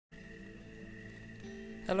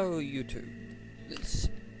Hello YouTube, this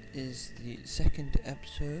is the second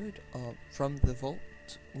episode of From the Vault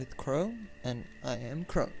with Crow, and I am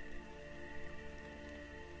Crow.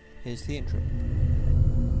 Here's the intro.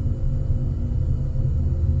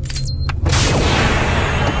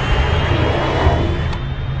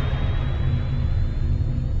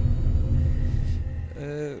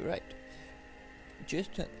 Right,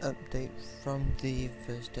 just an update from the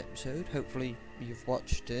first episode. Hopefully you've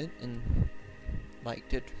watched it and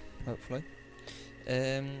liked it, hopefully.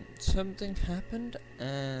 Something happened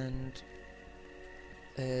and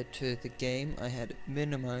to the game I had it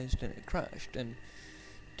minimized and it crashed and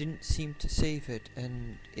didn't seem to save it,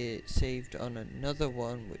 and it saved on another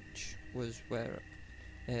one, which was where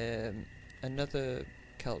another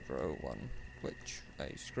Caldro one, which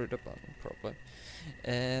I screwed up on probably,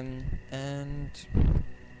 and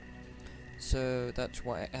so that's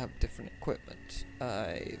why I have different equipment.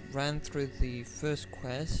 I ran through the first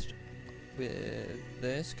quest with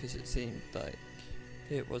this because it seemed like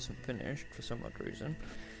it wasn't finished for some odd reason.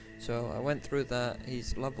 So I went through that.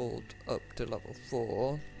 He's leveled up to level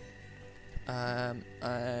 4.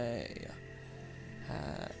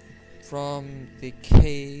 From the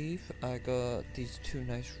cave I got these two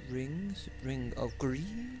nice rings. Ring of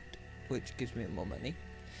Greed, which gives me more money,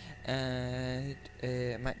 and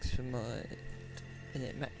maximize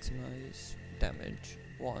damage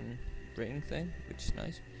 1 ring thing, which is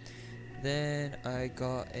nice. Then I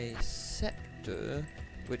got a scepter,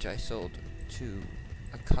 which I sold to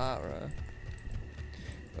Akara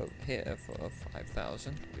over here for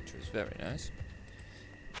 5,000, which was very nice.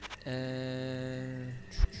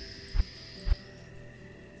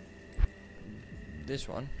 This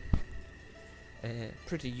one,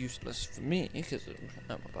 pretty useless for me because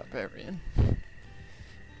I'm a barbarian.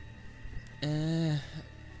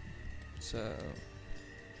 So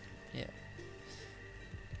yeah.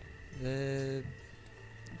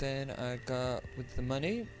 Then I got, with the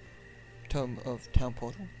money, Tome of Town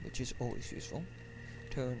Portal, which is always useful.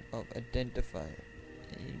 Tome of Identify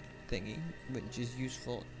thingy, which is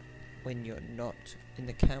useful when you're not in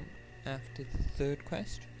the camp after the third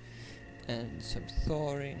quest. And some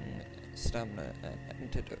thawing, stamina, and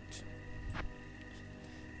antidote.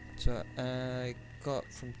 So I got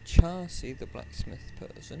from Chassi, the blacksmith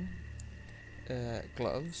person,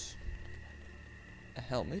 gloves, a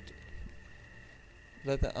helmet,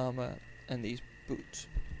 leather armor, and these boots.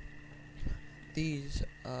 These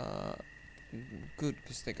are good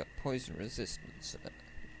because they got poison resistance.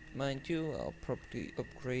 Mind you, I'll probably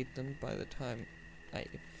upgrade them by the time I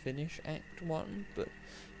finish Act 1, but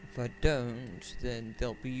if I don't, then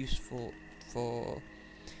they'll be useful for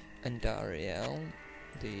Andariel,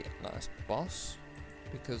 the last boss,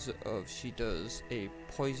 because of she does a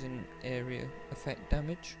poison area effect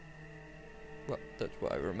damage. Well, that's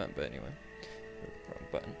what I remember anyway. Wrong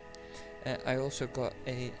button. I also got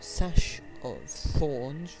a sash of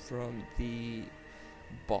thorns from the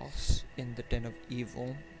boss in the Den of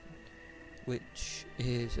Evil, which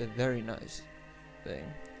is a very nice thing.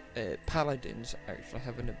 Paladins actually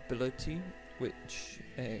have an ability which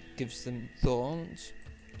gives them thorns.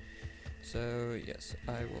 So yes,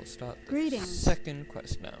 I will start the second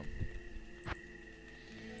quest now.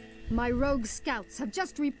 My rogue scouts have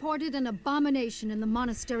just reported an abomination in the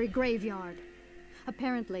monastery graveyard.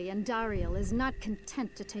 Apparently, Andariel is not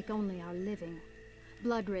content to take only our living.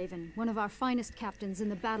 Bloodraven, one of our finest captains in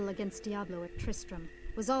the battle against Diablo at Tristram,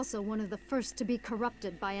 was also one of the first to be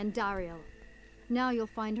corrupted by Andariel. Now you'll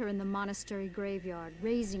find her in the monastery graveyard,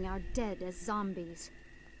 raising our dead as zombies.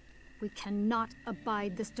 We cannot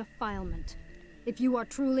abide this defilement. If you are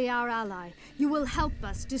truly our ally, you will help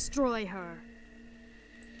us destroy her.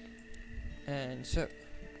 And so,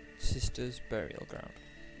 Sister's Burial Ground.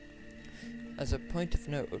 As a point of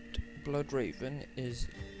note, Bloodraven is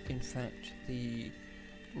in fact the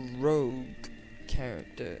rogue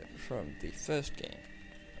character from the first game,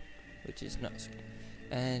 which is nuts.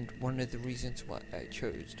 And one of the reasons why I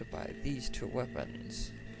chose to buy these two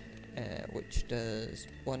weapons, which does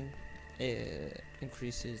one,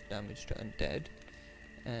 increases damage to undead,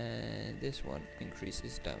 and this one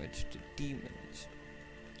increases damage to demons,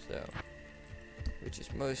 so, which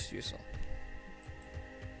is most useful.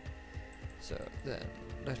 So then,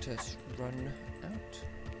 let us run out.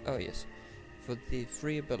 Oh yes, for the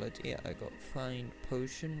free ability I got Find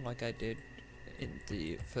Potion like I did in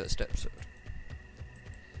the first episode.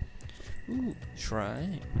 Ooh,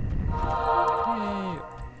 shrine. Yay.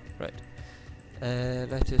 Right.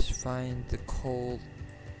 Let us find the cold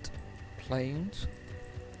plains.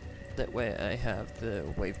 That way I have the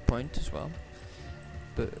waypoint as well.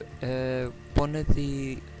 But one of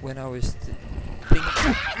the, when I was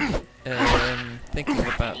thinking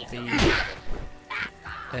about the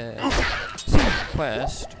second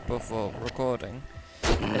quest before recording,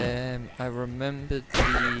 I remembered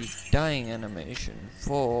the dying animation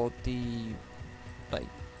for the like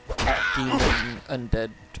demon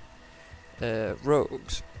undead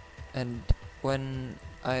rogues, and when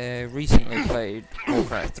I recently played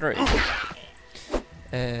Warcraft 3,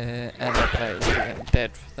 and I played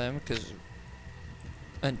undead for them because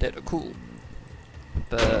undead are cool,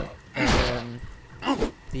 but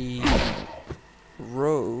the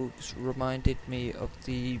rogues reminded me of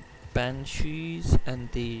the Banshees and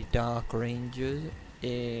the Dark Rangers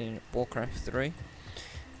in Warcraft 3,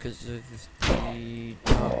 because of the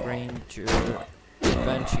Dark Ranger, the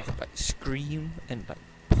Banshee could like scream and like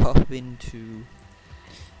pop into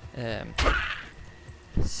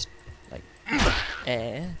like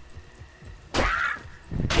air.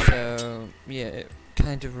 So yeah, it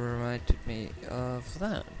kind of reminded me of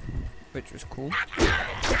that, which was cool.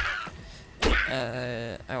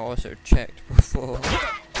 I also checked before.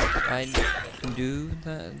 I knew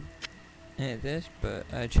that this, but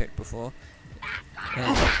I checked before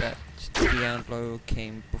that Diablo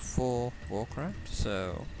came before Warcraft,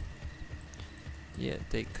 so yeah,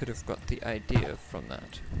 they could have got the idea from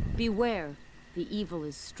that. Beware, the evil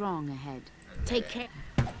is strong ahead. Take care.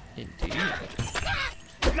 Indeed.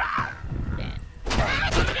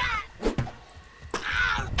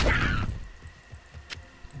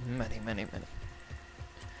 Many.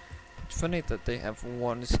 It's funny that they have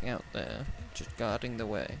one scout there, just guarding the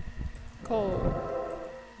way. Cool.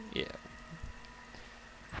 Yeah.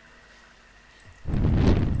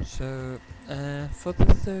 So, for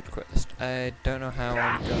the third quest, I don't know how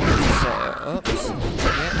I'm going to set it up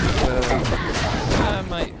yet, but I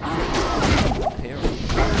might hear it.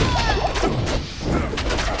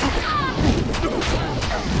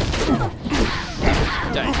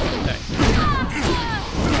 Die.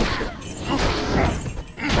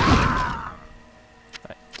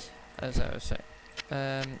 As I was saying,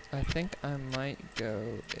 I think I might go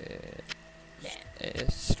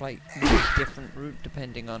a slightly different route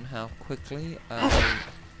depending on how quickly I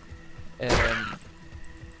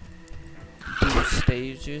do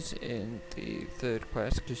stages in the third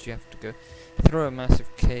quest, because you have to go through a massive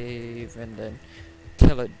cave and then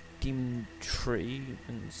kill a demon tree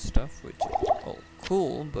and stuff, which is all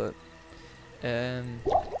cool, but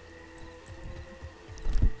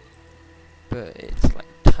it's like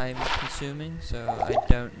time consuming, so I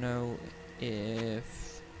don't know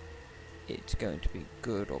if it's going to be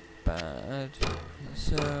good or bad.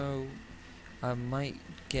 So I might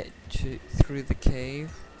get through the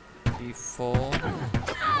cave before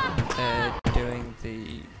doing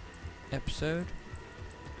the episode.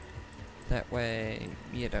 That way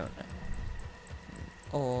you don't know.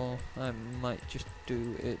 Or I might just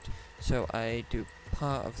do it so I do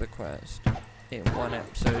part of the quest in one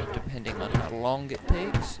episode, depending on how long it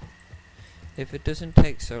takes. If it doesn't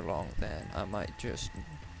take so long, then I might just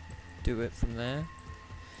do it from there.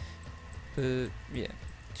 But yeah,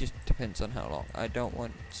 just depends on how long. I don't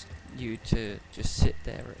want you to just sit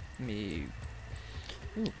there at me.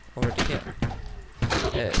 Ooh, already here.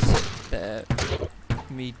 Sit there,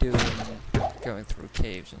 me going through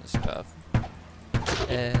caves and stuff,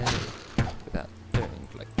 without doing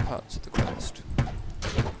like parts of the quest.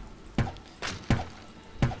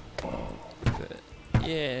 But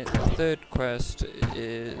yeah, the third quest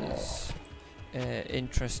is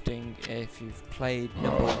interesting if you've played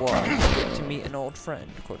number 1. You get to meet an old friend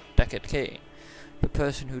called Deckard Kane, the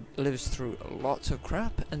person who lives through lots of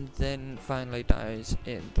crap and then finally dies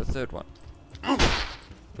in the third one,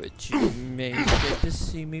 which you may get to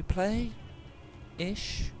see me play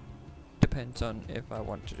ish. Depends on if I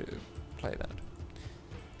want to play that.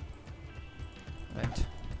 Right.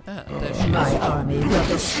 Ah, there she is. My army will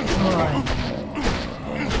destroy.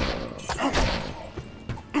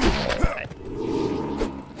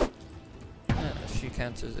 She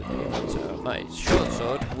counts as a demon, so my short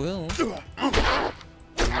sword will be okay.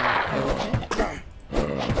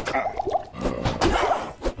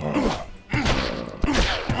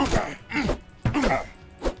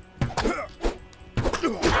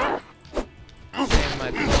 Shame my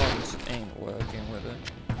thorns ain't working with it.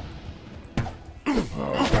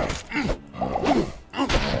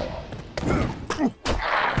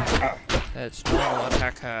 It's normal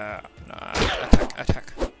attacker.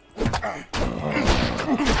 Attack.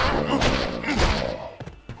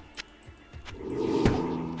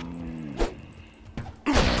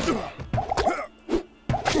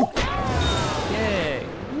 Yay!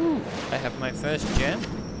 Woo. I have my first gem.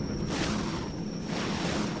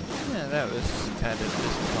 Yeah, that was kind of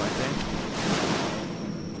disappointing.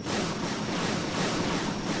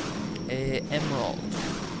 a emerald.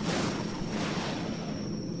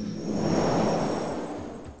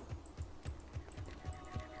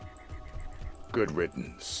 Good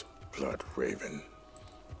riddance, Blood Raven.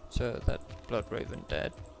 So that's Blood Raven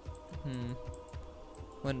dead.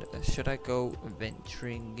 When should I go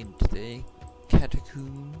venturing into the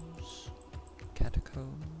catacombs?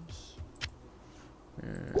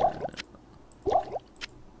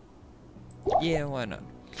 Yeah, why not?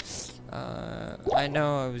 I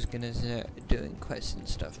know I was gonna doing quests and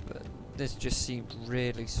stuff, but this just seemed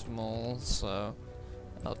really small, so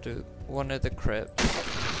I'll do one of the crypts,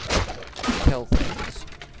 kill things.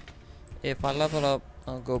 If I level up,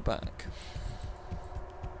 I'll go back.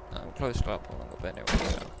 I'm close to leveling up anyway,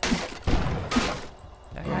 so.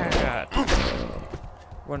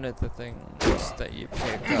 One of the things that you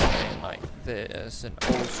pick up in like this and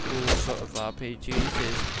old school sort of RPGs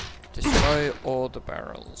is destroy all the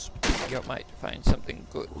barrels. You might find something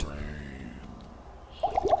good.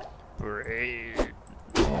 Brave.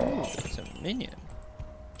 Ooh, there's a minion.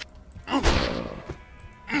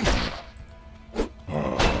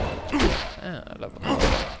 Level up.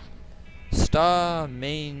 Star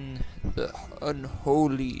Main the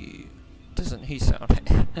Unholy. Doesn't he sound like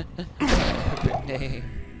a good name?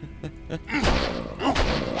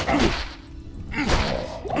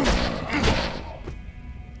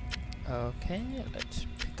 Okay, let's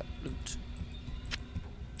pick up loot.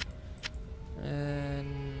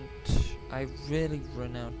 And I really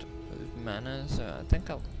run out of mana, so I think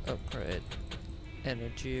I'll upgrade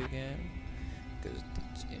energy again, because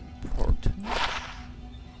that's important.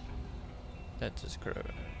 That's just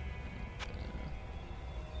correct.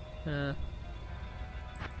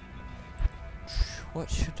 What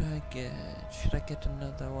should I get? Should I get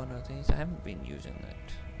another one of these? I haven't been using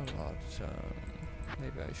that a lot, so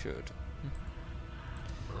maybe I should.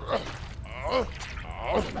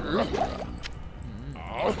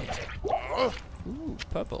 Ooh,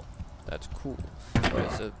 purple. That's cool.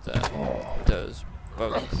 Because that does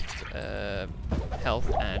both health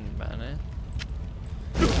and mana.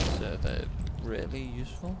 So they're really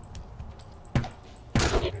useful.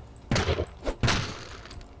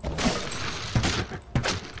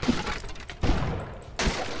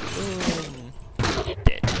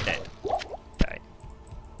 Dead. Die.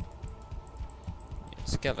 Yeah,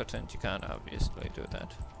 skeletons, you can't obviously do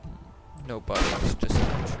that. No bodies, just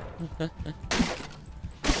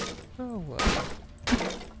oh well.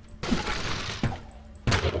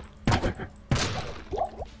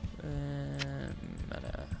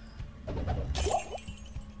 Mana.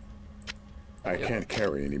 I can't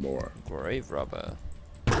carry anymore. Grave robber.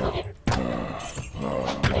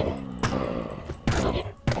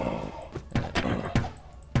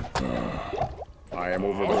 I am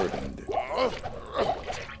overburdened.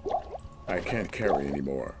 I can't carry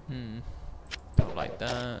anymore. Don't like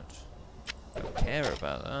that. Don't care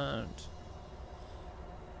about that.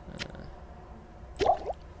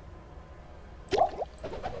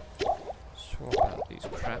 Swap out these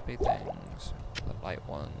crappy things for the light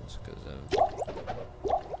ones, because of...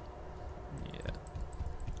 yeah.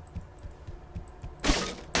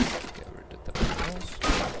 Get rid of the barrels.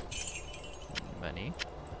 Money.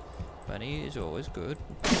 Money is always good.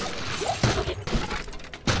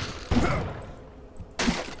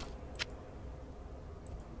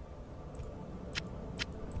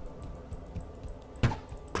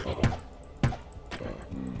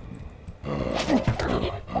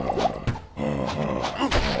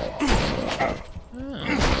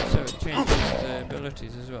 So it changes the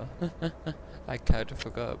abilities as well. I kind of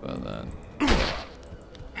forgot about that.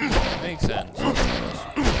 Makes sense.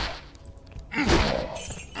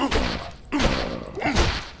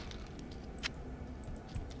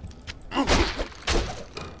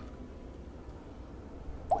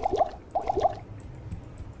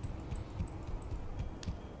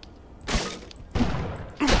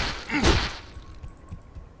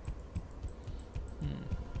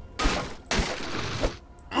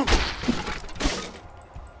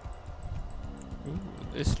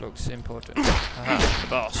 This looks important. Aha, the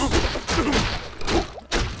boss.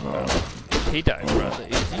 He died rather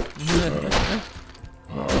easy.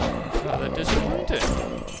 Rather disappointed.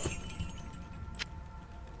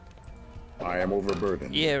 I am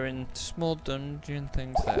overburdened. Yeah, in small dungeon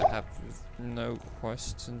things that have no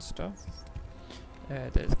quests and stuff,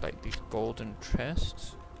 there's like these golden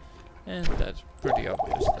chests, and that's pretty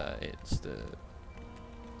obvious that it's the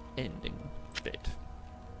ending bit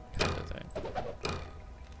kind of thing.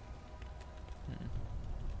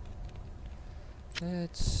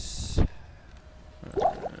 Let's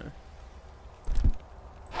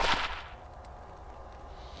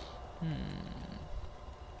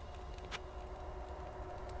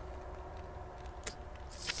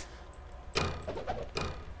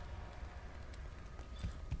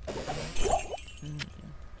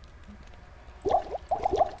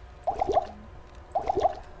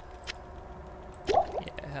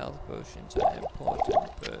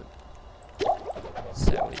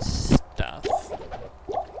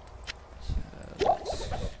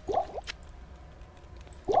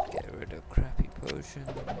potion.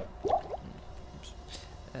 Oops.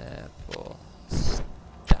 For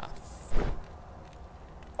stuff.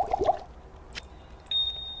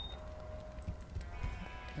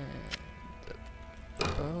 And the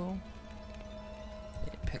bow.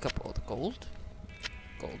 Yeah, pick up all the gold.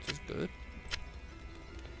 Gold is good.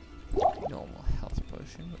 Normal health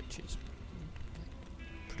potion, which is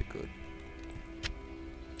pretty good.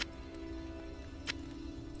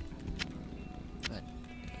 Money.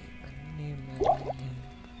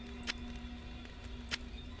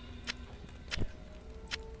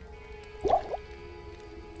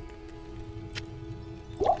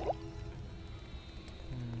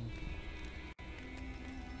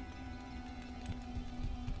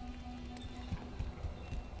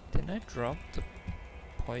 Didn't I drop the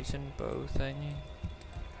poison bow thingy?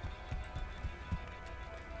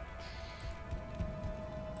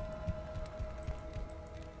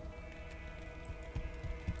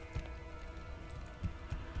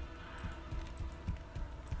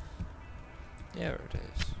 There it is.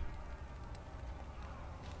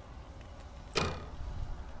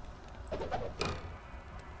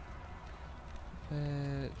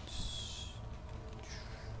 Let's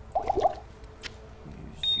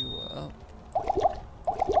use you up.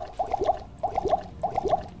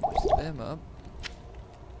 Use them up.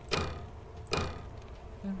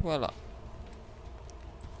 And voila.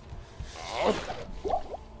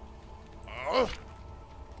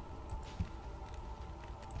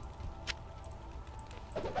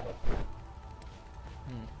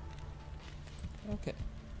 Okay,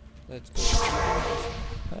 let's go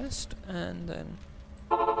first and then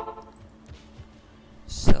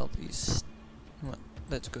sell these. Well,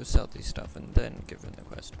 let's go sell these stuff and then give them the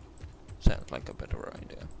quest. Sounds like a better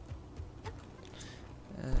idea.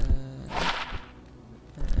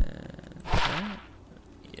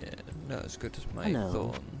 Yeah, not as good as my Hello.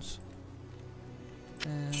 thorns.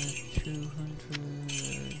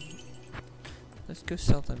 200. Let's go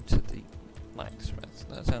sell them to the blacksmith.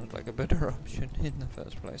 That sounds like a better option in the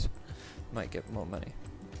first place. Might get more money.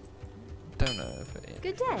 Don't know if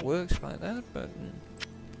it works like that, but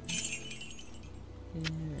yeah.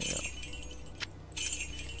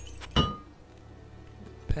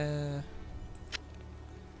 Repair.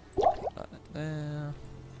 Like that there.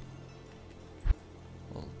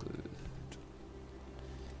 All good.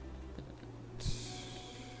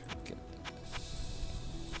 Get this.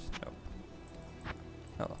 Nope.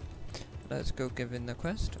 Oh. Let's go give in the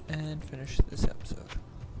quest and finish this episode.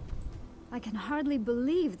 I can hardly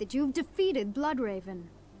believe that you've defeated Bloodraven.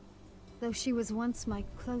 Though she was once my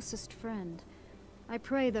closest friend, I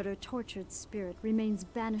pray that her tortured spirit remains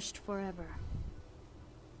banished forever.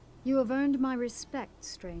 You have earned my respect,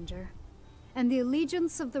 stranger, and the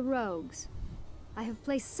allegiance of the rogues. I have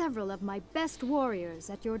placed several of my best warriors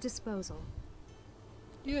at your disposal.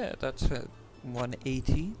 Yeah, that's a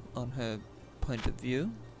 180 on her point of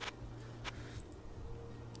view.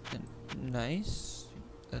 And nice.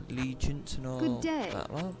 Allegiance and all Good day. that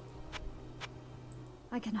lot.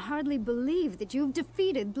 I can hardly believe that you've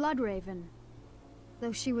defeated Bloodraven.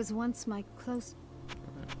 Though she was once my close...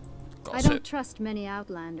 I don't trust many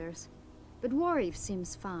Outlanders, but Warreef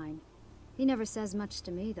seems fine. He never says much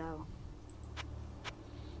to me, though.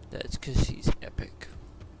 That's 'cause she's epic.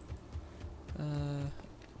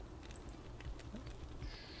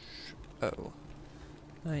 Oh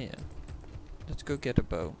yeah. Let's go get a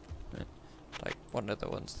bow. Like one of the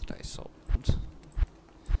ones that I sold.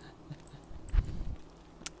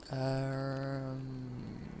 Yeah,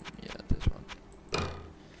 this one.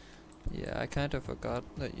 Yeah, I kind of forgot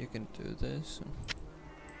that you can do this.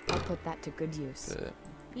 I'll put that to good use. But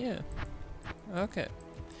yeah. Okay.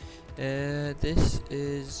 This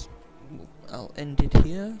is. I'll end it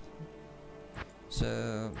here.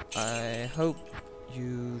 So I hope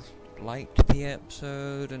you liked the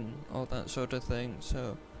episode and all that sort of thing.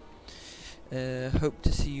 So. Hope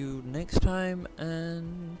to see you next time,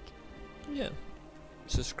 and yeah,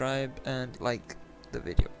 subscribe and like the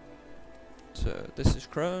video. So this is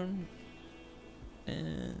Crone,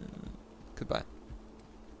 and goodbye.